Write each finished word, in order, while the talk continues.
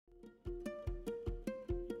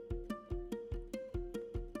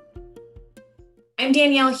I'm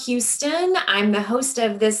Danielle Houston. I'm the host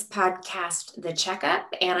of this podcast, The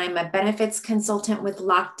Checkup, and I'm a benefits consultant with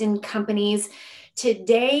Lockton Companies.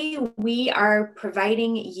 Today, we are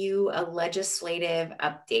providing you a legislative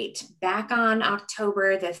update. Back on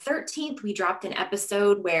October the 13th, we dropped an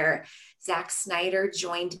episode where Zach Snyder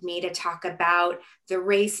joined me to talk about the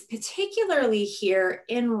race, particularly here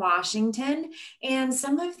in Washington, and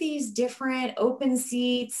some of these different open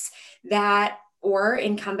seats that or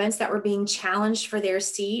incumbents that were being challenged for their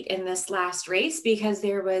seat in this last race because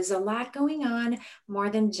there was a lot going on more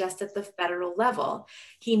than just at the federal level.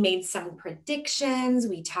 He made some predictions.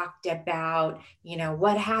 We talked about,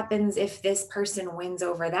 what happens if this person wins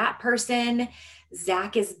over that person.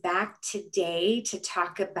 Zach is back today to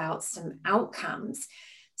talk about some outcomes.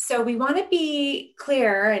 So we want to be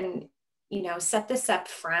clear and set this up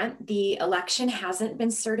front. The election hasn't been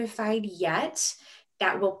certified yet.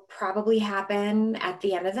 That will probably happen at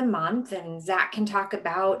the end of the month. And Zach can talk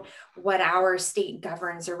about what our state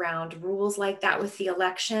governs around rules like that with the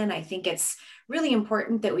election. I think it's really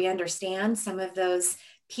important that we understand some of those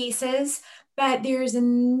pieces, but there's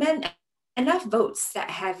enough votes that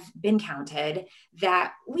have been counted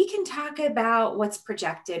that we can talk about what's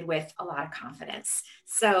projected with a lot of confidence.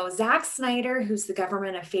 So Zach Snyder, who's the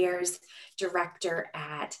government affairs director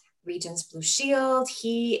at Regions Blue Shield.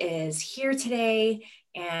 He is here today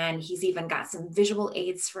and he's even got some visual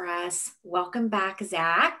aids for us. Welcome back,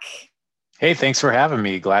 Zach. Hey, thanks for having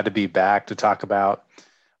me. Glad to be back to talk about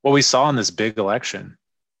what we saw in this big election.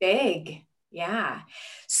 Big, yeah.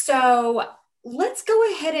 So let's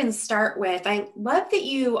go ahead and start with, I love that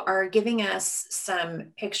you are giving us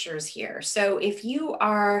some pictures here. So if you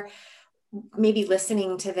are maybe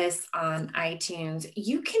listening to this on iTunes,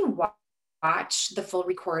 you can watch the full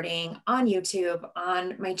recording on YouTube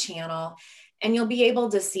on my channel, and you'll be able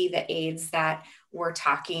to see the aids that we're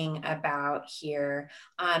talking about here.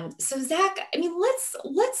 So Zach,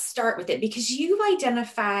 let's start with it because you've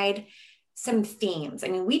identified some themes.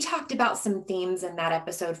 We talked about some themes in that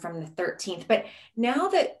episode from the 13th, but now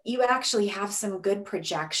that you actually have some good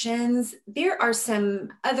projections, there are some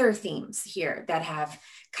other themes here that have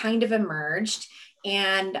kind of emerged.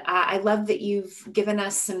 And I love that you've given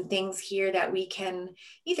us some things here that we can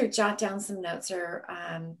either jot down some notes or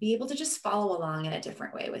be able to just follow along in a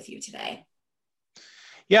different way with you today.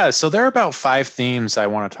 Yeah, so there are about 5 themes I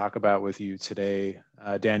want to talk about with you today,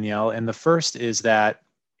 Danielle. And the first is that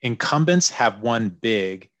incumbents have won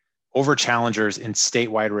big over challengers in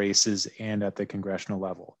statewide races and at the congressional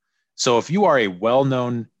level. So if you are a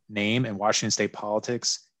well-known name in Washington state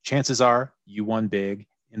politics, chances are you won big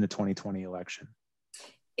in the 2020 election.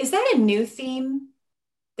 Is that a new theme?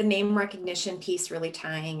 The name recognition piece really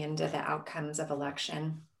tying into the outcomes of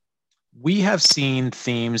election? We have seen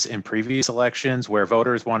themes in previous elections where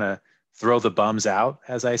voters want to throw the bums out,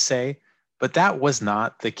 as I say, but that was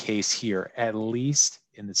not the case here, at least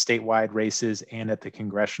in the statewide races and at the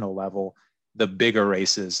congressional level, the bigger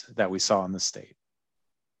races that we saw in the state.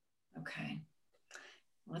 Okay.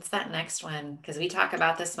 What's that next one? Because we talk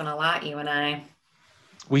about this one a lot, you and I.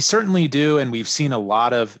 We certainly do, and we've seen a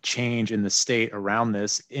lot of change in the state around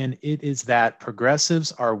this, and it is that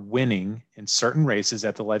progressives are winning in certain races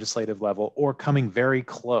at the legislative level or coming very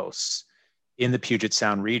close in the Puget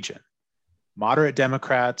Sound region. Moderate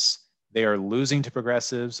Democrats, they are losing to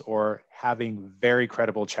progressives or having very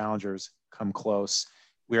credible challengers come close.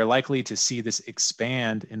 We are likely to see this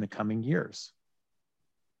expand in the coming years.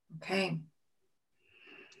 Okay.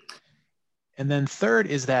 And then third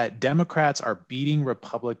is that Democrats are beating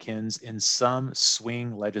Republicans in some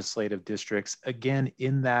swing legislative districts, again,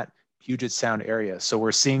 in that Puget Sound area. So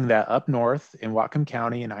we're seeing that up north in Whatcom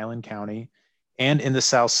County and Island County, and in the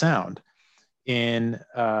South Sound in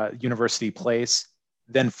University Place,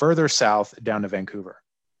 then further south down to Vancouver.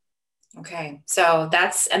 Okay, so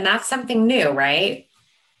that's something new, right?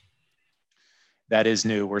 That is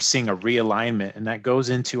new. We're seeing a realignment, and that goes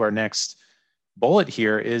into our next bullet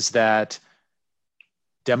here is that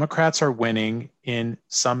Democrats are winning in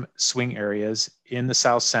some swing areas in the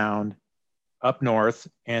South Sound, up north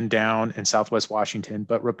and down in Southwest Washington,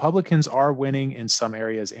 but Republicans are winning in some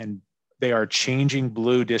areas and they are changing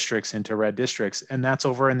blue districts into red districts, and that's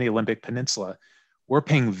over in the Olympic Peninsula. We're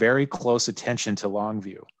paying very close attention to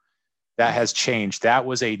Longview. That has changed. That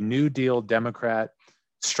was a New Deal Democrat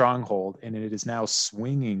stronghold, and it is now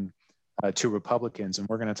swinging to Republicans, and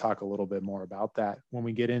we're going to talk a little bit more about that when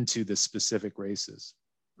we get into the specific races.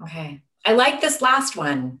 Okay. I like this last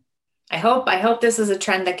one. I hope this is a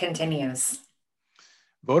trend that continues.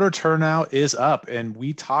 Voter turnout is up, and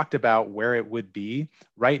we talked about where it would be.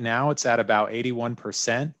 Right now, it's at about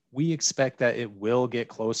 81%. we expect that it will get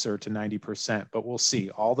closer to 90%, but we'll see.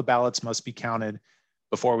 All the ballots must be counted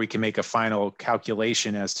before we can make a final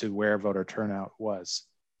calculation as to where voter turnout was.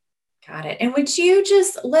 Got it. And would you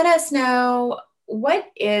just let us know, what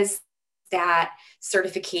is that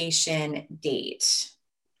certification date?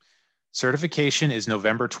 Certification is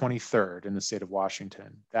November 23rd in the state of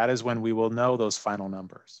Washington. That is when we will know those final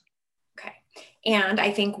numbers. Okay. And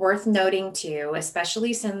I think worth noting too,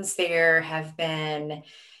 especially since there have been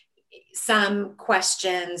some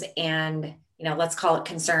questions and, let's call it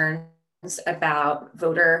concerns about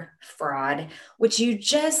voter fraud, would you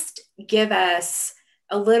just give us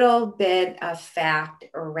a little bit of fact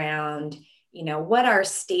around, what our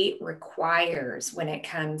state requires when it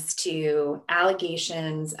comes to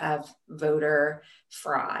allegations of voter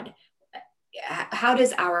fraud? How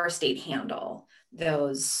does our state handle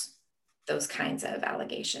those kinds of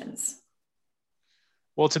allegations?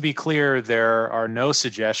 Well, to be clear, there are no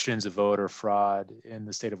suggestions of voter fraud in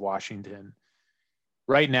the state of Washington.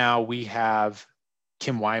 Right now, we have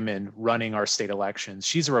Kim Wyman running our state elections.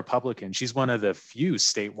 She's a Republican. She's one of the few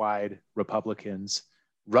statewide Republicans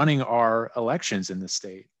running our elections in the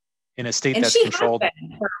state, in a state that's controlled. And she has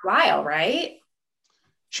been for a while, right?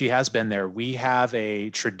 She has been there. We have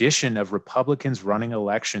a tradition of Republicans running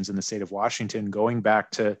elections in the state of Washington going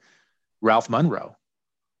back to Ralph Munro,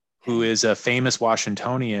 who is a famous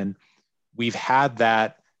Washingtonian. We've had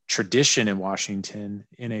that tradition in Washington.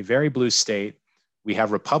 In a very blue state, we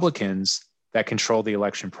have Republicans that control the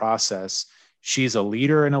election process. She's a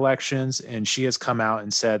leader in elections, and she has come out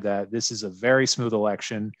and said that this is a very smooth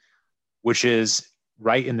election, which is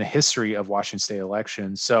right in the history of Washington state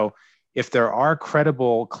elections. So if there are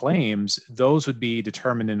credible claims, those would be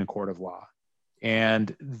determined in a court of law.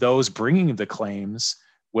 And those bringing the claims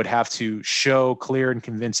would have to show clear and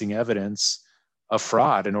convincing evidence of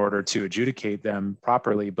fraud in order to adjudicate them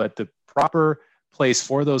properly. But the proper place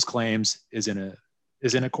for those claims is in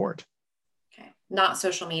a court. Okay, not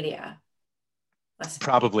social media.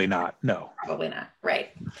 Probably not. No. Probably not.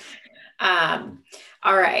 Right. All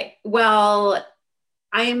right. Well,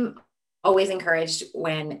 I'm always encouraged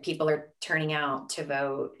when people are turning out to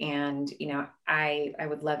vote. And, I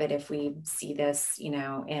would love it if we see this,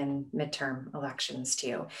 in midterm elections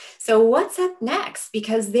too. So what's up next?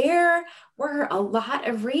 Because there were a lot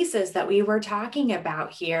of races that we were talking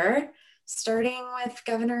about here, starting with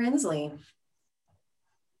Governor Inslee.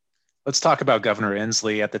 Let's talk about Governor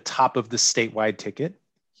Inslee at the top of the statewide ticket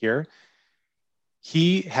here.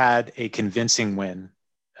 He had a convincing win,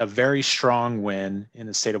 a very strong win in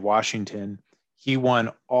the state of Washington. He won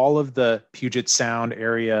all of the Puget Sound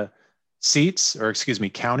area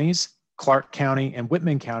counties, Clark County and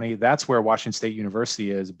Whitman County. That's where Washington State University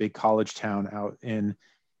is, a big college town out in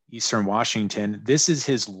Eastern Washington. This is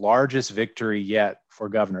his largest victory yet for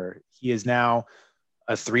governor. He is now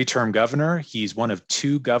a 3-term governor. He's one of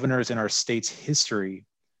 2 governors in our state's history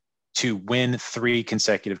to win 3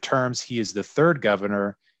 consecutive terms. He is the 3rd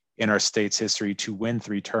governor in our state's history to win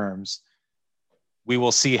 3 terms. We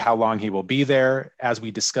will see how long he will be there. As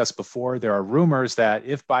we discussed before, there are rumors that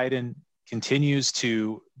if Biden continues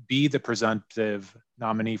to be the presumptive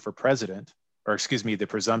nominee for president, the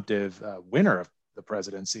presumptive winner of the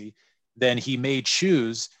presidency, then he may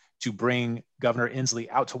choose to bring Governor Inslee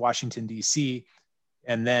out to Washington, D.C.,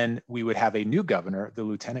 and then we would have a new governor, the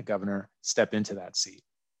lieutenant governor, step into that seat.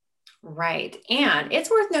 Right. And it's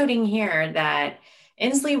worth noting here that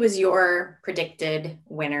Inslee was your predicted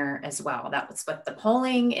winner as well. That was what the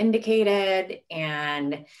polling indicated.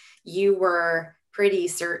 And you were pretty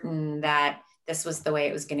certain that this was the way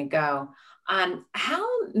it was going to go. How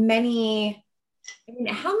many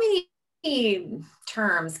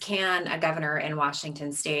terms can a governor in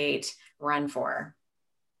Washington state run for?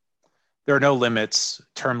 There are no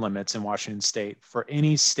term limits in Washington state for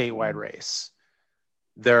any statewide race.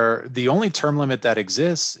 The only term limit that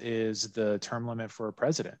exists is the term limit for a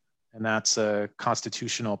president, and that's a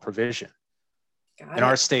constitutional provision. In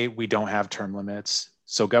our state, we don't have term limits.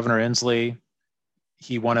 So Governor Inslee,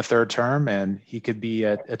 he won a 3rd term, and he could be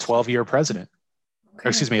a 12-year president. Okay. Or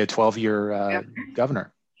excuse me, a 12-year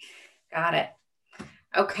governor. Got it.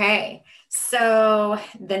 Okay. So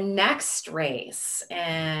the next race,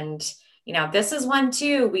 and this is one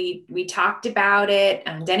too. We talked about it.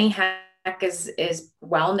 Denny Heck is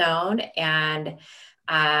well known, and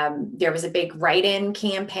there was a big write-in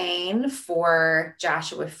campaign for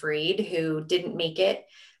Joshua Freed, who didn't make it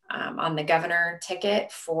on the governor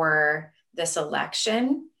ticket for this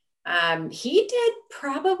election. He did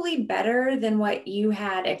probably better than what you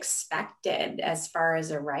had expected as far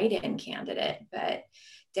as a write-in candidate, but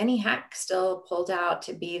Denny Heck still pulled out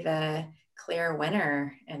to be the clear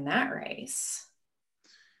winner in that race.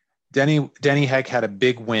 Denny Heck had a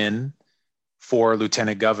big win for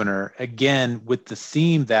lieutenant governor, again, with the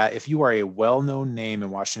theme that if you are a well-known name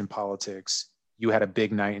in Washington politics, you had a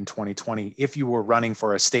big night in 2020 if you were running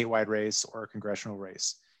for a statewide race or a congressional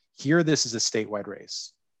race. Here, this is a statewide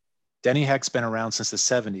race. Denny Heck's been around since the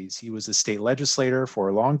 70s. He was a state legislator for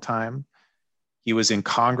a long time. He was in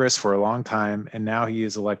Congress for a long time, and now he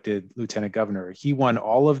is elected lieutenant governor. He won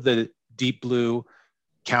all of the deep blue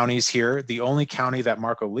counties here. The only county that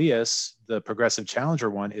Mark Elias, the progressive challenger,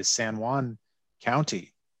 won is San Juan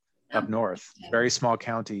County up north, very small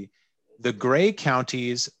county. The gray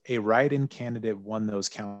counties, a write-in candidate won those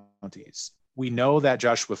counties. We know that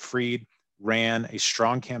Joshua Freed ran a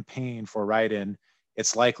strong campaign for write-in.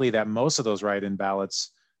 It's likely that most of those write-in ballots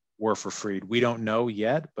were for Freed. We don't know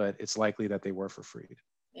yet, but it's likely that they were for Freed.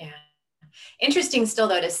 Yeah. Interesting still,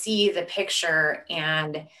 though, to see the picture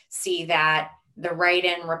and see that the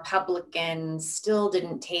write-in Republicans still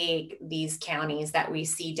didn't take these counties that we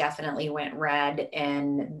see definitely went red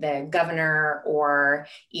in the governor or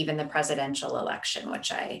even the presidential election,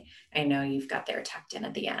 which I know you've got there tucked in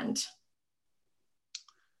at the end.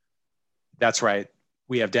 That's right.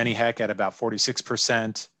 We have Denny Heck at about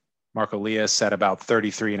 46%, Mark Elias at about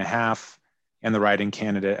 33.5%, and the write-in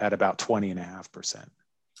candidate at about 20.5%.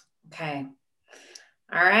 Okay.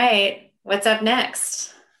 All right. What's up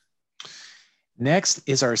next? Next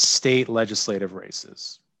is our state legislative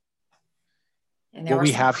races. And what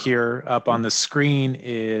we have here up on the screen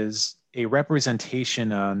is a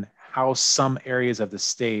representation on how some areas of the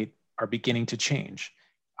state are beginning to change.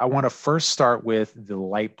 I want to first start with the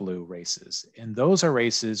light blue races. And those are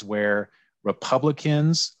races where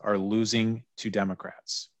Republicans are losing to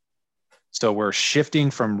Democrats. So we're shifting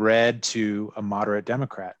from red to a moderate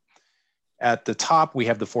Democrat. At the top, we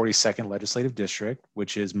have the 42nd Legislative District,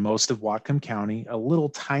 which is most of Whatcom County, a little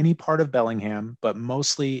tiny part of Bellingham, but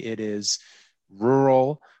mostly it is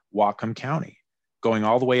rural Whatcom County. Going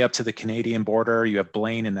all the way up to the Canadian border, you have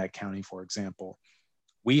Blaine in that county, for example.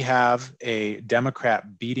 We have a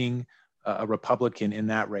Democrat beating a Republican in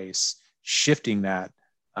that race, shifting that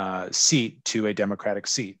seat to a Democratic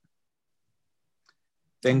seat.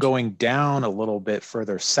 Then going down a little bit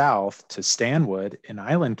further south to Stanwood in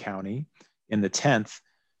Island County, in the 10th,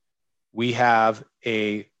 we have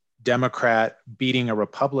a Democrat beating a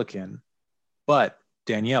Republican. But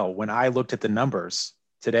Danielle, when I looked at the numbers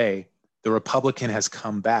today, the Republican has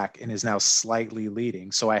come back and is now slightly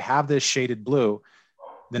leading. So I have this shaded blue.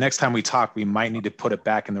 The next time we talk, we might need to put it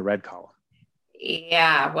back in the red column.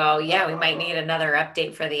 Yeah, well, yeah, we might need another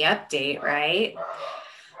update for the update, right?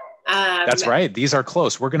 That's right. These are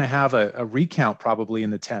close. We're going to have a recount probably in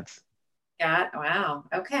the 10th. Wow.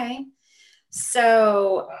 Okay.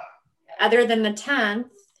 So other than the 10th,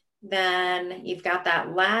 then you've got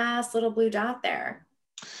that last little blue dot there.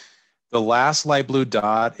 The last light blue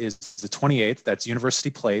dot is the 28th. That's University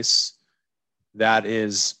Place. That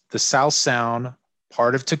is the South Sound,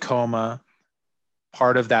 part of Tacoma,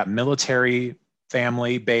 part of that military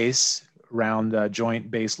family base around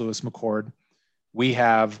Joint Base Lewis McChord. We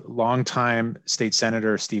have longtime state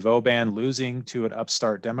senator Steve Oban losing to an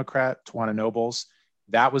upstart Democrat, Tawana Nobles.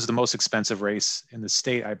 That was the most expensive race in the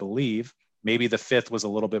state, I believe. Maybe the 5th was a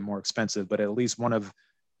little bit more expensive, but at least one of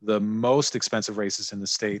the most expensive races in the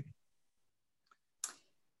state.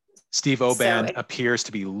 Steve Oban appears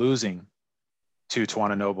to be losing to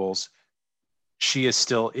Tawana Nobles. She is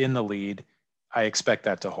still in the lead. I expect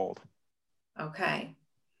that to hold. Okay.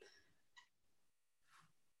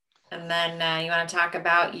 And then you want to talk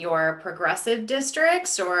about your progressive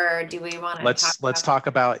districts, or do we want to let's talk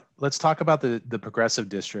about the progressive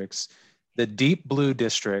districts. The deep blue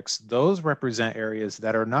districts, those represent areas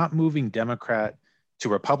that are not moving Democrat to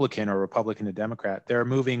Republican or Republican to Democrat. They're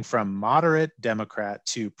moving from moderate Democrat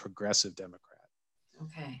to progressive Democrat.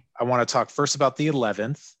 Okay. I want to talk first about the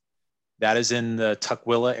 11th. That is in the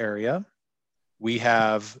Tukwila area. We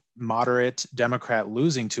have moderate Democrat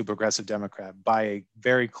losing to progressive Democrat by a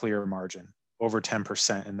very clear margin, over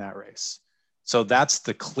 10% in that race. So that's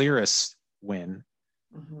the clearest win.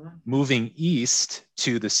 Mm-hmm. Moving east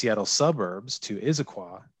to the Seattle suburbs, to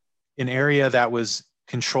Issaquah, an area that was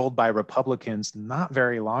controlled by Republicans not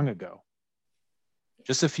very long ago.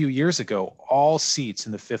 Just a few years ago, all seats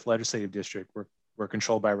in the 5th legislative district were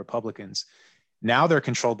controlled by Republicans. Now they're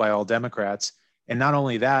controlled by all Democrats. And not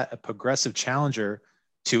only that, a progressive challenger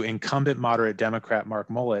to incumbent moderate Democrat Mark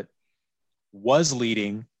Mullet was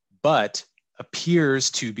leading, but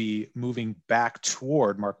appears to be moving back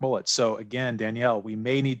toward Mark Mullet. So again, Danielle, we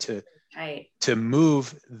may need to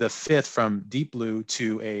move the 5th from deep blue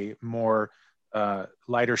to a more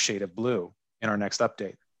lighter shade of blue in our next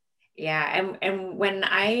update. Yeah, and when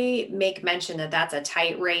I make mention that that's a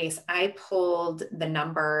tight race, I pulled the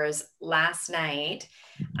numbers last night,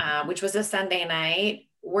 which was a Sunday night.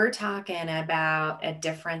 We're talking about a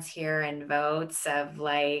difference here in votes of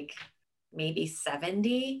like maybe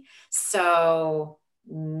 70. So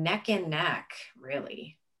neck and neck,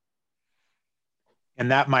 really.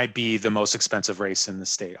 And that might be the most expensive race in the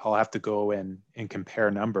state. I'll have to go in and compare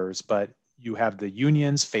numbers, but you have the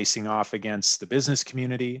unions facing off against the business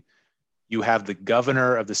community. You have the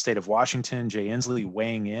governor of the state of Washington, Jay Inslee,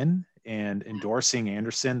 weighing in and endorsing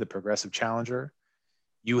Anderson, the progressive challenger.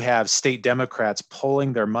 You have state Democrats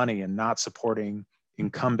pulling their money and not supporting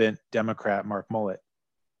incumbent Democrat Mark Mullet.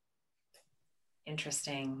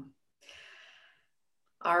 Interesting.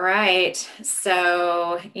 All right.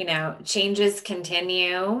 So, changes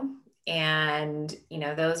continue. And,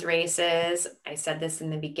 those races, I said this in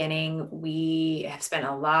the beginning, we have spent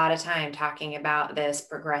a lot of time talking about this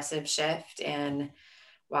progressive shift in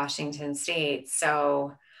Washington state.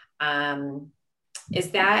 So,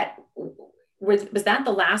 was that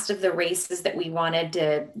the last of the races that we wanted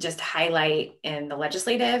to just highlight in the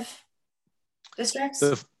legislative districts?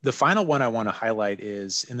 The final one I want to highlight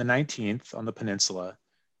is in the 19th on the peninsula,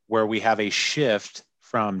 where we have a shift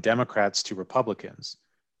from Democrats to Republicans.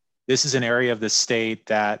 This is an area of the state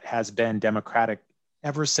that has been Democratic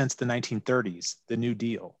ever since the 1930s, the New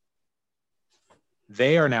Deal.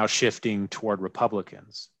 They are now shifting toward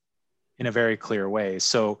Republicans in a very clear way.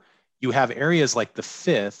 So you have areas like the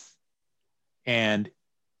 5th and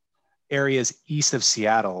areas east of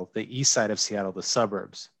Seattle, the east side of Seattle, the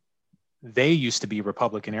suburbs. They used to be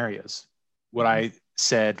Republican areas. What I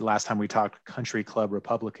said last time we talked, country club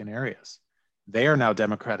Republican areas. They are now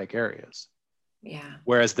Democratic areas. Yeah.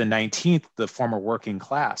 Whereas the 19th, the former working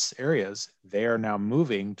class areas, they are now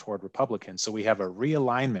moving toward Republican. So we have a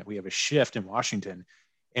realignment, we have a shift in Washington.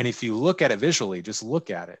 And if you look at it visually, just look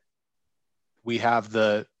at it. We have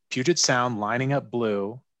the Puget Sound lining up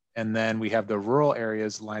blue, and then we have the rural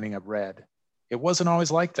areas lining up red. It wasn't always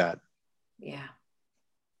like that. Yeah.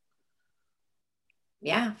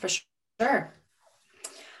 Yeah, for sure.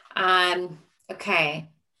 Okay.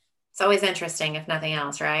 It's always interesting, if nothing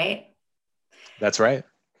else, right? That's right.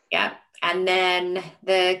 Yep. And then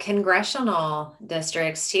the congressional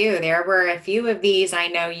districts too. There were a few of these I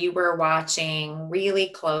know you were watching really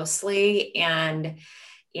closely, and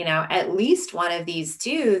at least one of these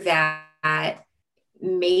too that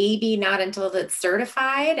maybe not until it's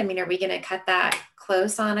certified. I mean, are we going to cut that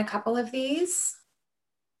close on a couple of these?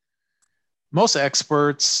 Most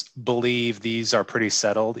experts believe these are pretty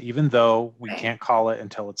settled, even though we can't call it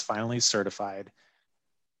until it's finally certified.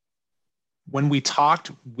 When we talked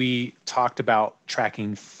about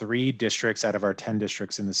tracking 3 districts out of our 10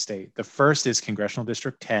 districts in the state. The first is Congressional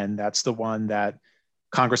District 10. That's the one that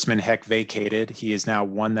Congressman Heck vacated. He has now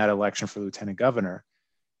won that election for lieutenant governor.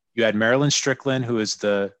 You had Marilyn Strickland, who is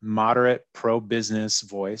the moderate pro-business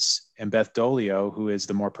voice, and Beth Dolio, who is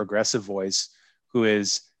the more progressive voice, who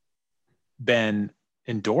has been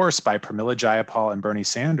endorsed by Pramila Jayapal and Bernie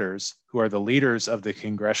Sanders, who are the leaders of the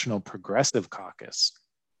Congressional Progressive Caucus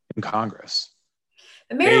in Congress.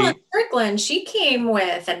 Marilyn Strickland, she came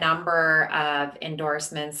with a number of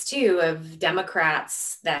endorsements too of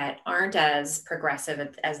Democrats that aren't as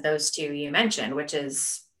progressive as those two you mentioned, which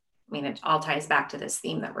is, it all ties back to this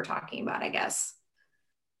theme that we're talking about, I guess.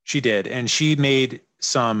 She did, and she made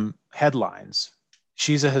some headlines.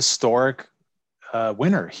 She's a historic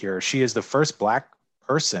winner here. She is the first Black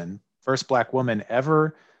woman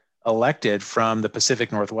ever elected from the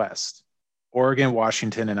Pacific Northwest, Oregon,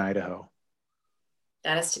 Washington, and Idaho.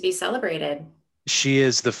 That is to be celebrated. She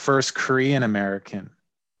is the first Korean American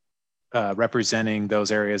representing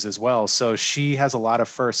those areas as well. So she has a lot of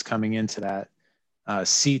firsts coming into that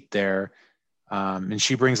seat there. And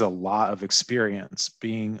she brings a lot of experience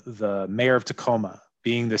being the mayor of Tacoma,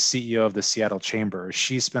 being the CEO of the Seattle Chamber.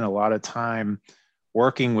 She spent a lot of time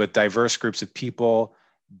working with diverse groups of people,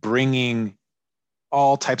 bringing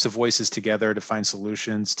all types of voices together to find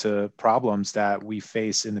solutions to problems that we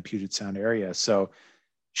face in the Puget Sound area. So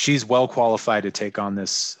she's well qualified to take on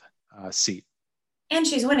this seat. And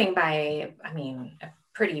she's winning by, a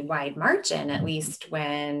pretty wide margin, at least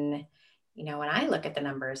when I look at the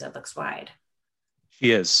numbers, it looks wide.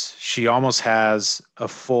 She is. She almost has a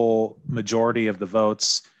full majority of the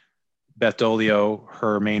votes. Beth Dolio,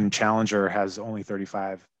 her main challenger, has only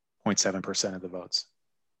 35.7% of the votes.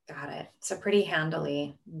 Got it. So pretty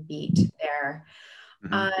handily beat there.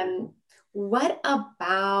 Mm-hmm. What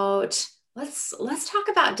about, let's talk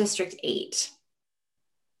about District 8.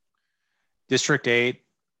 District 8,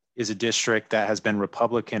 is a district that has been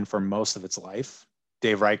Republican for most of its life.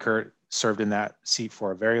 Dave Reichert served in that seat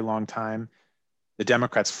for a very long time. The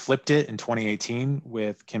Democrats flipped it in 2018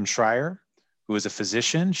 with Kim Schreier, who is a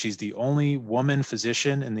physician. She's the only woman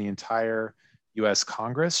physician in the entire US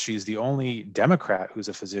Congress. She's the only Democrat who's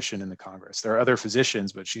a physician in the Congress. There are other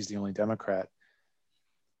physicians, but she's the only Democrat.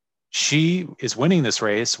 She is winning this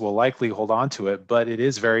race, will likely hold on to it, but it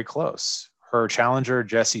is very close. Her challenger,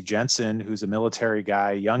 Jesse Jensen, who's a military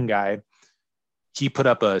guy, young guy, he put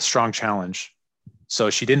up a strong challenge. So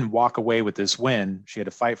she didn't walk away with this win. She had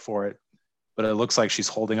to fight for it, but it looks like she's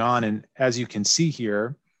holding on. And as you can see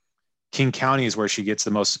here, King County is where she gets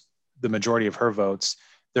the majority of her votes.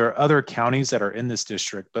 There are other counties that are in this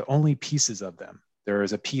district, but only pieces of them. There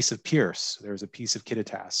is a piece of Pierce, there's a piece of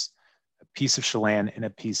Kittitas, a piece of Chelan, and a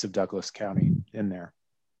piece of Douglas County in there.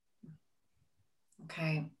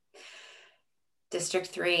 Okay. District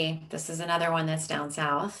 3, this is another one that's down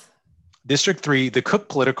south. District 3, the Cook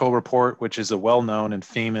Political Report, which is a well-known and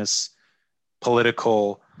famous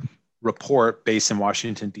political report based in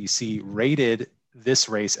Washington, D.C., rated this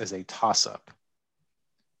race as a toss-up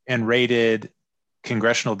and rated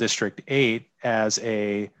Congressional District 8 as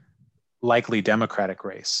a likely Democratic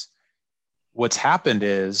race. What's happened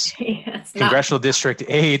is Congressional District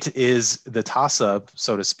 8 is the toss-up,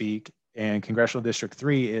 so to speak, and Congressional District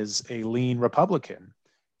 3 is a lean Republican.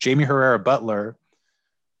 Jamie Herrera Butler,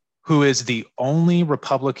 who is the only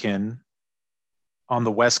Republican on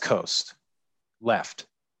the West Coast left.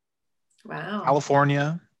 Wow.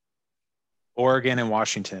 California, Oregon, and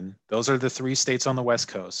Washington. Those are the 3 states on the West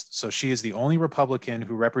Coast. So she is the only Republican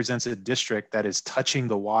who represents a district that is touching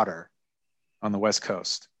the water on the West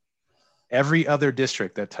Coast. Every other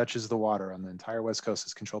district that touches the water on the entire West Coast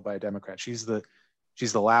is controlled by a Democrat. She's the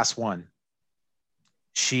last one.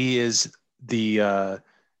 She is the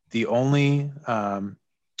only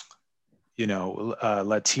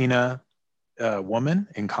Latina woman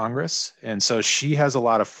in Congress, and so she has a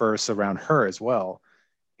lot of firsts around her as well.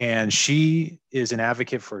 And she is an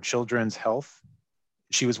advocate for children's health.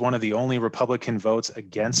 She was one of the only Republican votes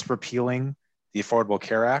against repealing the Affordable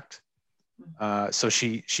Care Act. So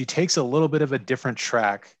she takes a little bit of a different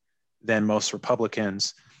track than most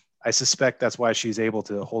Republicans. I suspect that's why she's able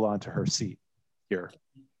to hold on to her seat here.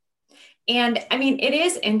 And I mean, it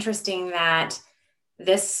is interesting that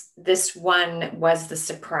this one was the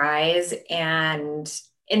surprise. And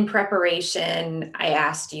in preparation, I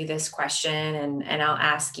asked you this question, and I'll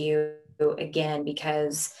ask you again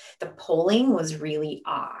because the polling was really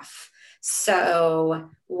off.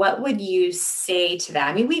 So what would you say to that?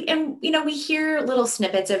 I mean, we hear little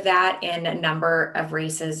snippets of that in a number of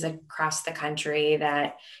races across the country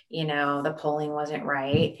that, the polling wasn't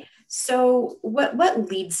right. So what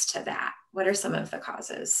leads to that? What are some of the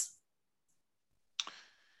causes?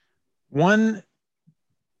 One,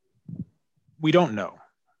 we don't know,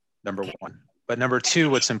 number one. But number two,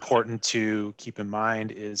 what's important to keep in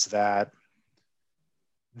mind is that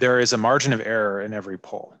there is a margin of error in every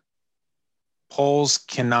poll. Polls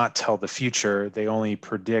cannot tell the future. They only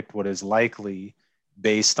predict what is likely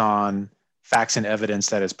based on facts and evidence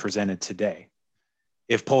that is presented today.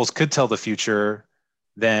 If polls could tell the future,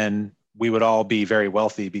 then we would all be very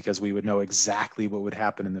wealthy because we would know exactly what would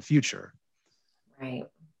happen in the future. Right.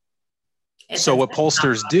 So what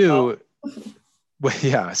pollsters do,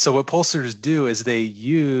 so what pollsters do is they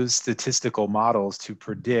use statistical models to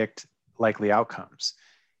predict likely outcomes.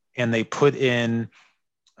 And they put in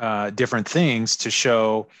different things to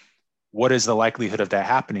show what is the likelihood of that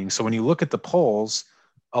happening. So when you look at the polls,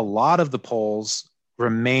 a lot of the polls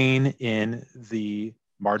remain in the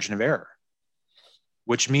margin of error,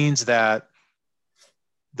 which means that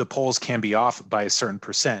the polls can be off by a certain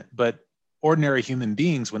percent. But ordinary human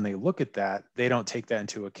beings, when they look at that, they don't take that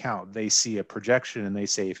into account. They see a projection and they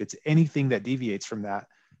say, if it's anything that deviates from that,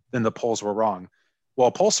 then the polls were wrong. Well,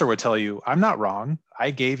 a pollster would tell you, I'm not wrong. I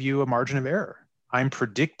gave you a margin of error. I'm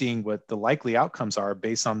predicting what the likely outcomes are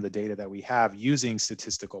based on the data that we have using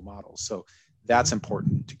statistical models. So that's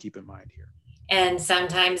important to keep in mind here. And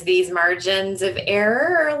sometimes these margins of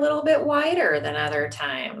error are a little bit wider than other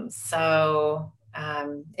times. So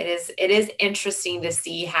it is interesting to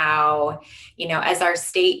see how, as our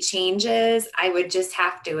state changes, I would just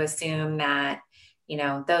have to assume that,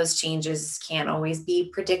 those changes can't always be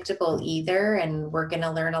predictable either. And we're going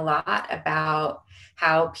to learn a lot about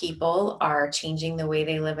how people are changing the way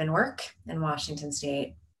they live and work in Washington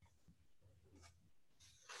State.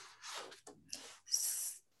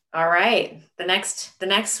 All right. The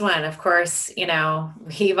next one, of course,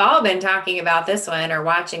 we've all been talking about this one or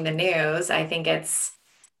watching the news. I think it's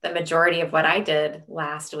the majority of what I did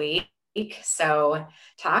last week. So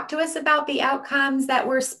talk to us about the outcomes that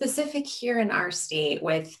were specific here in our state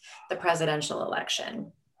with the presidential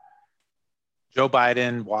election. Joe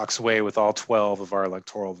Biden walks away with all 12 of our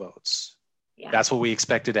electoral votes. Yeah. That's what we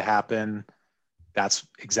expected to happen. That's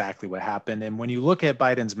exactly what happened. And when you look at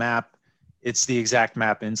Biden's map, it's the exact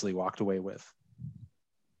map Inslee walked away with.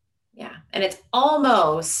 Yeah. And it's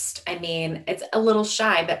almost, I mean, it's a little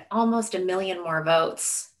shy, but almost 1 million more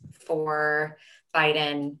votes for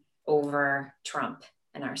Biden over Trump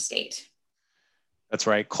in our state. That's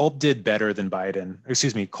right. Culp did better than Biden.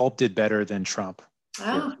 Excuse me, Culp did better than Trump.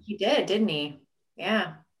 Oh, he did, didn't he?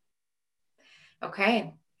 Yeah.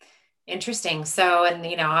 Okay. Interesting. So,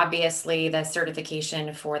 and obviously the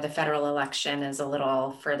certification for the federal election is a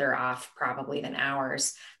little further off probably than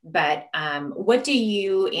ours. But what do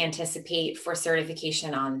you anticipate for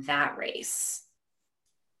certification on that race?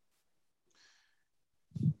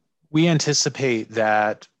 We anticipate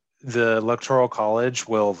that the Electoral College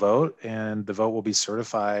will vote and the vote will be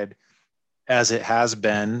certified as it has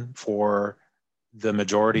been for the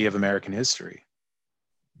majority of American history.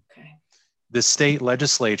 Okay. The state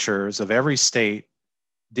legislatures of every state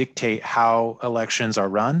dictate how elections are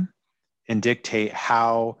run and dictate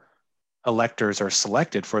how electors are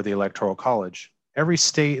selected for the Electoral College. Every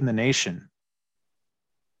state in the nation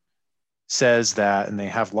says that, and they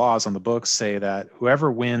have laws on the books say that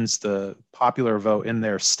whoever wins the popular vote in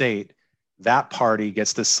their state, that party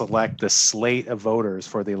gets to select the slate of voters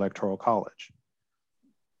for the Electoral College.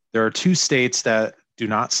 There are 2 states that do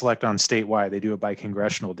not select on statewide. They do it by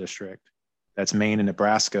congressional district. That's Maine and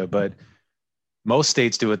Nebraska. But most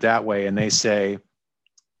states do it that way. And they say,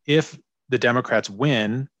 if the Democrats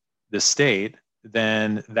win the state,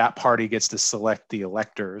 then that party gets to select the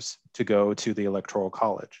electors to go to the Electoral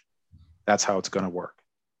College. That's how it's going to work.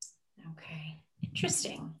 Okay,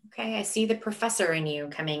 interesting. Okay, I see the professor in you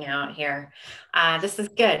coming out here. This is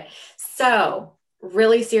good. So,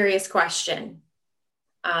 really serious question.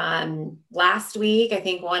 Last week, I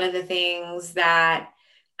think one of the things that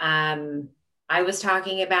I was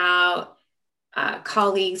talking about,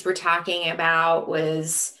 colleagues were talking about,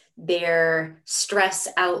 was their stress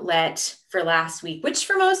outlet for last week, which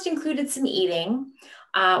for most included some eating.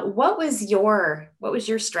 What was your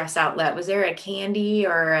stress outlet? Was there a candy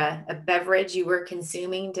or a beverage you were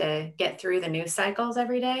consuming to get through the news cycles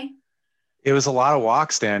every day? It was a lot of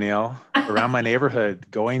walks, Danielle, around my neighborhood,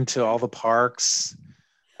 going to all the parks.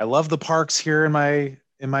 I love the parks here in my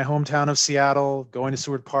hometown of Seattle, going to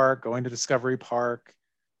Seward Park, going to Discovery Park,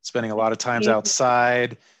 spending a lot of times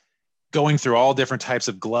outside, going through all different types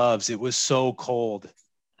of gloves. It was so cold.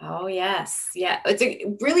 Oh, yes. Yeah. It's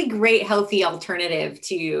a really great, healthy alternative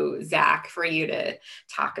to Zach for you to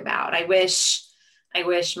talk about. I wish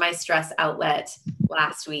my stress outlet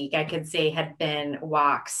last week, I could say, had been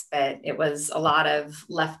walks, but it was a lot of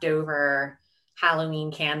leftover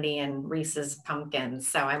Halloween candy and Reese's pumpkins.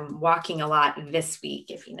 So I'm walking a lot this week,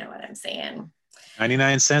 if you know what I'm saying.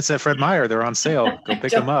 99 cents at Fred Meyer. They're on sale. Go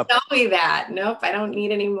pick them up. Don't tell me that. Nope. I don't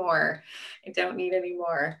need any more.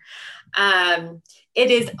 It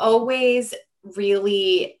is always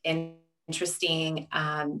really interesting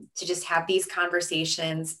to just have these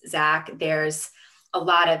conversations, Zach. There's a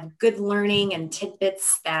lot of good learning and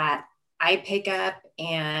tidbits that I pick up.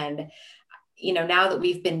 And, now that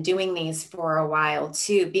we've been doing these for a while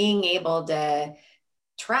too, being able to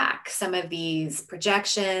track some of these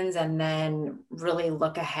projections and then really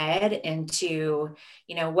look ahead into,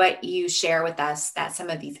 what you share with us that some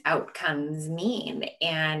of these outcomes mean.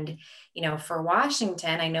 And, for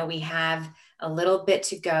Washington, I know we have a little bit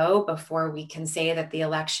to go before we can say that the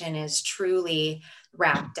election is truly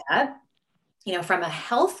wrapped up. From a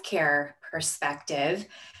healthcare perspective,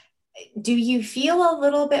 do you feel a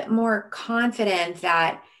little bit more confident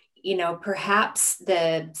that perhaps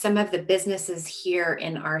some of the businesses here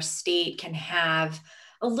in our state can have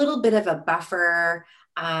a little bit of a buffer,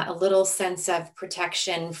 a little sense of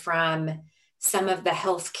protection from some of the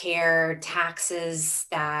healthcare taxes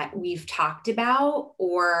that we've talked about,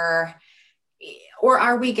 or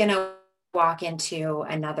are we going to walk into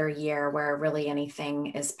another year where really anything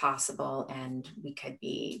is possible and we could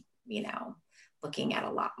be, looking at a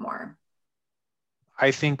lot more? I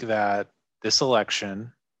think that this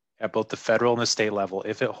election, at both the federal and the state level,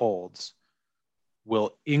 if it holds,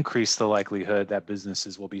 will increase the likelihood that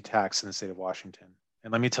businesses will be taxed in the state of Washington.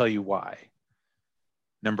 And let me tell you why.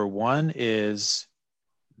 Number one is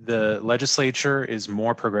the legislature is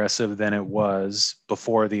more progressive than it was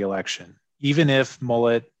before the election, even if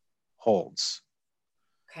Mullet holds.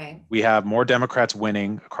 Okay. We have more Democrats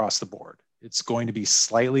winning across the board. It's going to be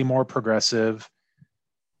slightly more progressive.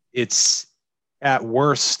 It's at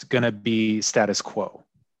worst going to be status quo.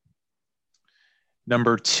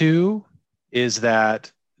 Number two is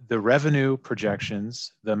that the revenue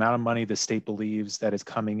projections, the amount of money the state believes that is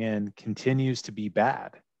coming in, continues to be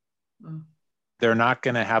bad. They're not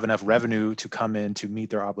going to have enough revenue to come in to meet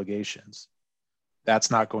their obligations.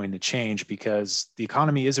 That's not going to change because the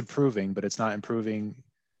economy is improving, but it's not improving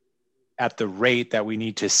at the rate that we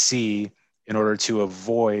need to see in order to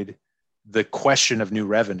avoid the question of new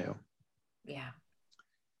revenue. Yeah.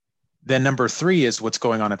 Then number three is what's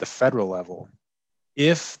going on at the federal level.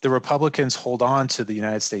 If the Republicans hold on to the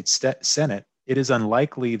United States Senate, it is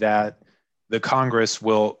unlikely that the Congress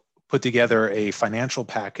will put together a financial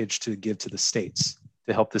package to give to the states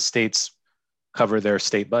to help the states cover their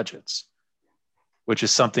state budgets, which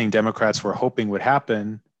is something Democrats were hoping would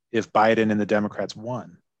happen if Biden and the Democrats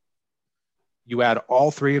won. You add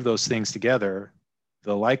all three of those things together,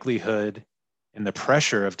 the likelihood and the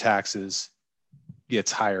pressure of taxes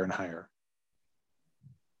gets higher and higher.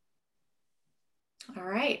 All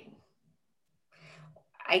right.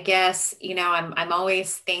 I guess, I'm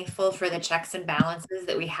always thankful for the checks and balances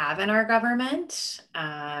that we have in our government.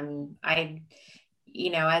 As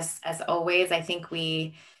always, I think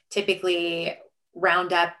we typically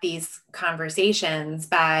round up these conversations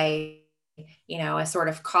by, a sort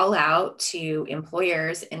of call out to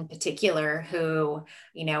employers in particular who,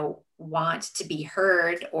 want to be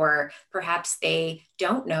heard, or perhaps they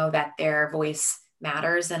don't know that their voice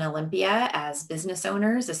matters in Olympia as business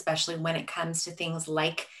owners, especially when it comes to things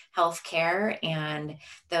like healthcare and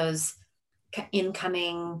those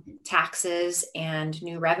incoming taxes and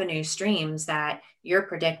new revenue streams that you're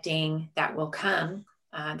predicting that will come.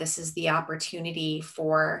 This is the opportunity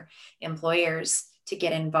for employers to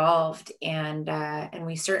get involved, and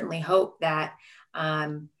we certainly hope that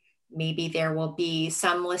maybe there will be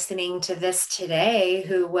some listening to this today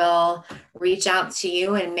who will reach out to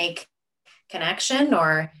you and make connection,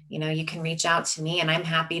 or you can reach out to me and I'm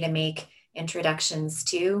happy to make introductions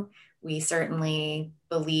too. We certainly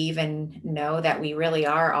believe and know that we really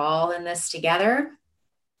are all in this together,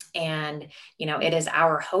 and it is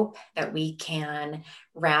our hope that we can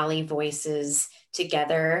rally voices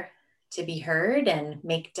together to be heard and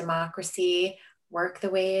make democracy work the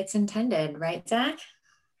way it's intended, right, Zach?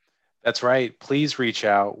 That's right. Please reach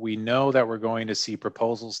out. We know that we're going to see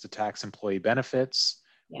proposals to tax employee benefits.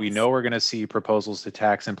 Yes. We know we're going to see proposals to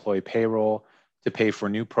tax employee payroll, to pay for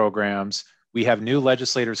new programs. We have new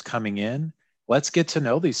legislators coming in. Let's get to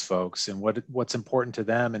know these folks and what's important to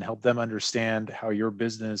them and help them understand how your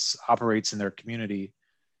business operates in their community,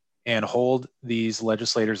 and hold these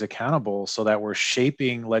legislators accountable so that we're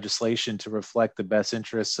shaping legislation to reflect the best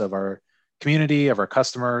interests of our community, of our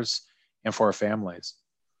customers, and for our families.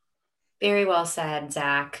 Very well said,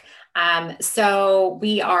 Zach. So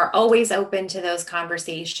we are always open to those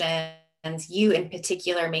conversations. You in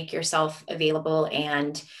particular make yourself available,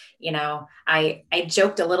 and I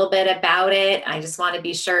joked a little bit about it. I just want to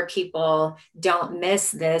be sure people don't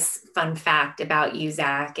miss this fun fact about you,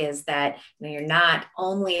 Zach, is that you're not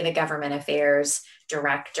only the government affairs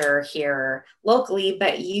director here locally,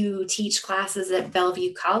 but you teach classes at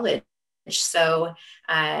Bellevue College. So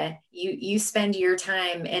you spend your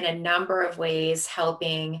time in a number of ways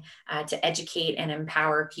helping to educate and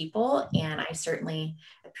empower people. And I certainly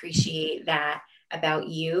appreciate that about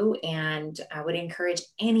you, and I would encourage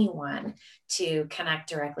anyone to connect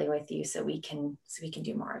directly with you so we can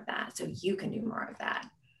do more of that. So you can do more of that.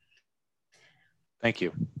 Thank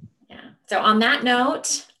you. Yeah. So on that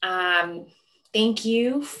note, thank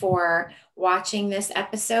you for watching this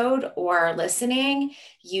episode or listening.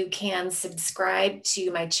 You can subscribe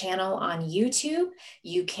to my channel on YouTube.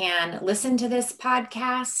 You can listen to this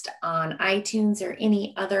podcast on iTunes or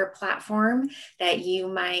any other platform that you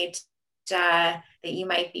might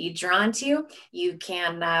be drawn to. You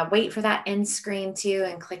can wait for that end screen too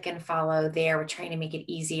and click and follow there. We're trying to make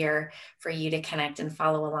it easier for you to connect and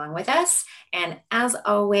follow along with us. And as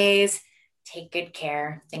always, take good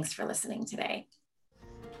care. Thanks for listening today.